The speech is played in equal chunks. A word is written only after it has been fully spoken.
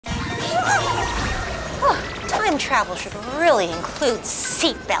travel should really include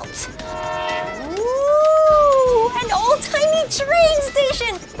seatbelts. Ooh, an old-timey train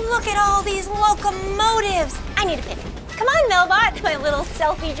station. Look at all these locomotives. I need a pic. Come on, Melbot, my little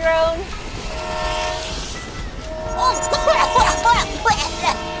selfie drone.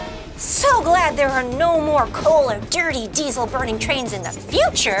 So glad there are no more coal or dirty diesel-burning trains in the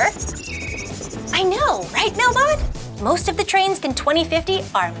future. I know, right, Melbot? Most of the trains in 2050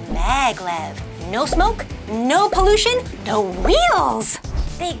 are Maglev. No smoke, no pollution, no wheels.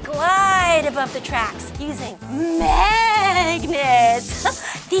 They glide above the tracks using magnets.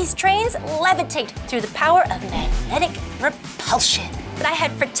 These trains levitate through the power of magnetic repulsion. But I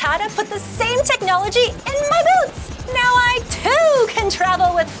had Frittata put the same technology in my boots. Now I too can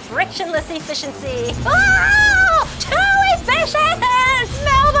travel with frictionless efficiency. Oh, too efficient!